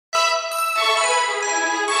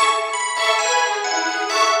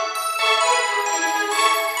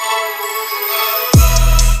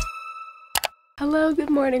Hello,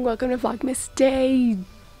 good morning, welcome to Vlogmas Day.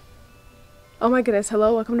 Oh my goodness,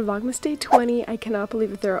 hello, welcome to Vlogmas Day 20. I cannot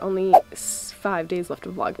believe that there are only 5 days left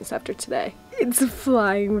of Vlogmas after today. It's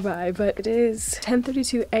flying by, but it is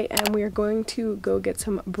 10:32 a.m. We are going to go get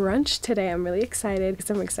some brunch today. I'm really excited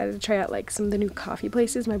because I'm excited to try out like some of the new coffee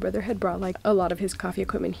places. My brother had brought like a lot of his coffee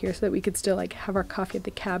equipment here so that we could still like have our coffee at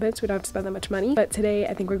the cabin so we don't have to spend that much money. But today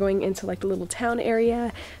I think we're going into like the little town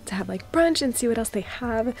area to have like brunch and see what else they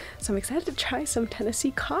have. So I'm excited to try some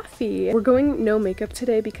Tennessee coffee. We're going no makeup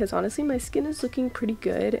today because honestly my skin is looking pretty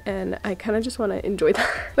good and I kind of just want to enjoy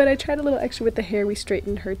that. But I tried a little extra with the hair. We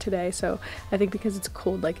straightened her today, so I think because it's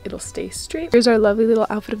cold, like it'll stay straight. Here's our lovely little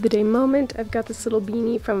outfit of the day moment. I've got this little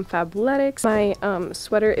beanie from Fabletics. My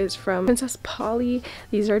sweater is from Princess Polly.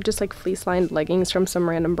 These are just like fleece lined leggings from some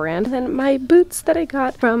random brand. And then my boots that I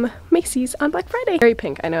got from Macy's on Black Friday. Very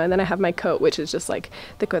pink, I know. And then I have my coat, which is just like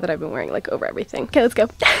the coat that I've been wearing like over everything. Okay, let's go.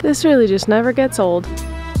 This really just never gets old.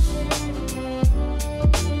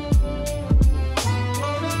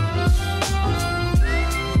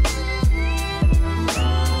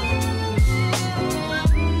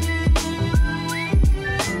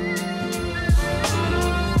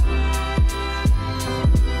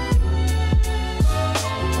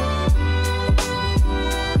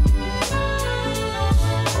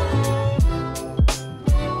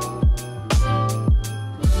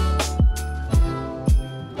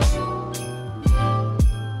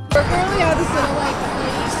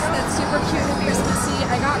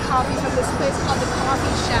 Coffee from this place called the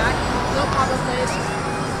Coffee Shack, little pop-up place.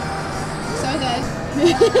 So good.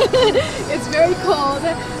 It's very cold.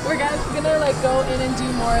 We're gonna like go in and do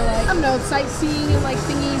more like, I don't know, sightseeing and like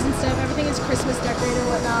thingies and stuff. Everything is Christmas decorated and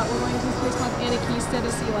whatnot. We're going to this place called Anakista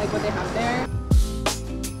to see like what they have there.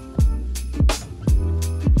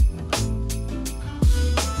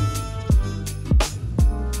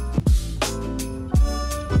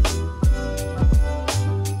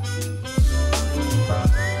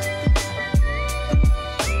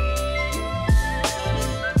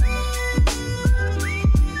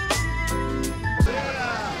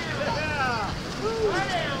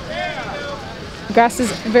 The grass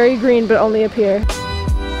is very green, but only up here.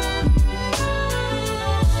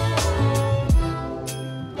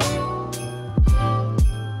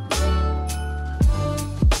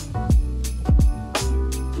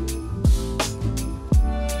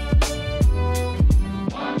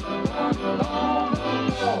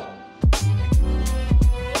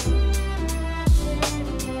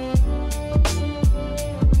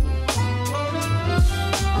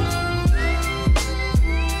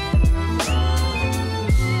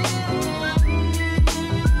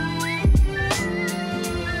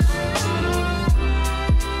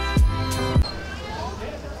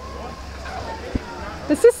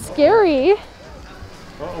 This is scary.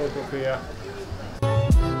 Uh-oh, Sophia.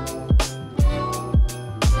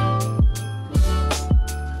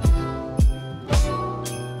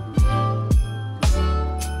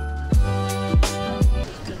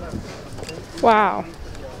 Wow.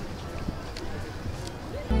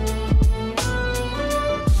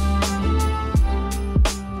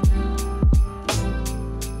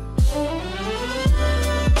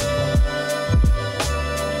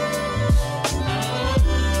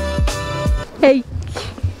 Hey.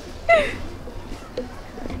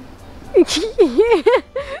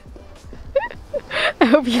 I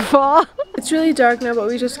hope you fall. It's really dark now, but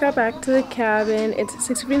we just got back to the cabin. It's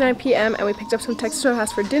 6:59 p.m. and we picked up some Texas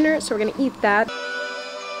Roadhouse for dinner, so we're gonna eat that.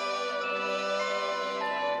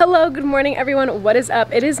 Hello, good morning everyone. What is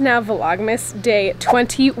up? It is now Vlogmas Day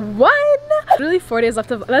 21. Literally 4 days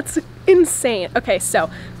left of, that's insane. Okay, so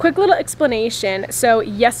quick little explanation. So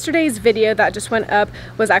yesterday's video that just went up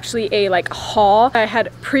was actually a like haul I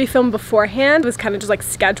had pre-filmed beforehand. It was kind of just like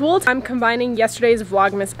scheduled. I'm combining yesterday's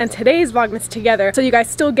Vlogmas and today's Vlogmas together, so you guys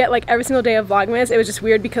still get like every single day of Vlogmas. It was just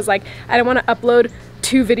weird because like I didn't want to upload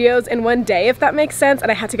 2 videos in one day, if that makes sense,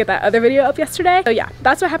 and I had to get that other video up yesterday. So yeah,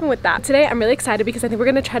 that's what happened with that. Today I'm really excited because I think we're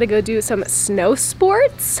gonna try to go do some snow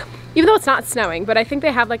sports. Even though it's not snowing, but I think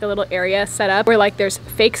they have like a little area set up where like there's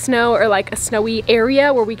fake snow or like a snowy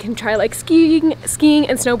area where we can try like skiing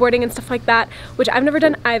and snowboarding and stuff like that, which I've never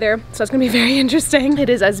done either, so it's gonna be very interesting. It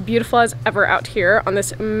is as beautiful as ever out here on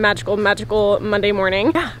this magical Monday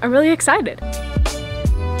morning. Yeah, I'm really excited.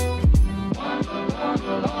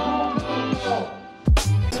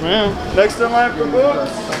 Yes, ma'am. Next in line for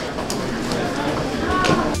books.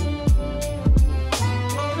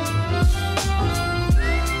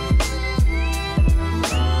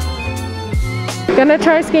 Gonna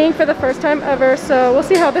try skiing for the first time ever, so we'll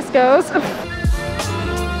see how this goes.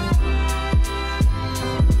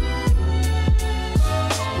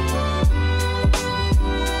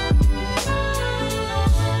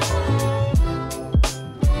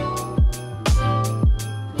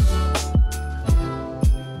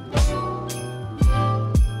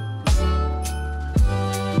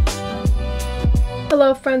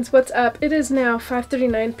 Hello friends, what's up? It is now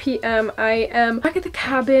 5:39 p.m. I am back at the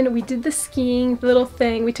cabin. We did the skiing little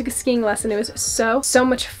thing. We took a skiing lesson. It was so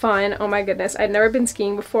much fun. Oh my goodness. I'd never been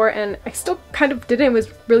skiing before and I still kind of didn't. It was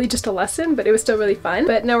really just a lesson, but it was still really fun.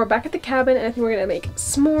 But now we're back at the cabin and I think we're gonna make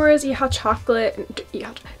s'mores, eat hot chocolate, and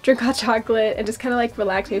drink hot chocolate, and just kind of like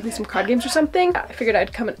relax, maybe play some card games or something. I figured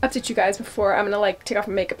I'd come and update you guys before I'm gonna like take off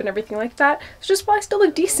my makeup and everything like that. So just while I still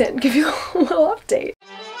look decent, give you a little update.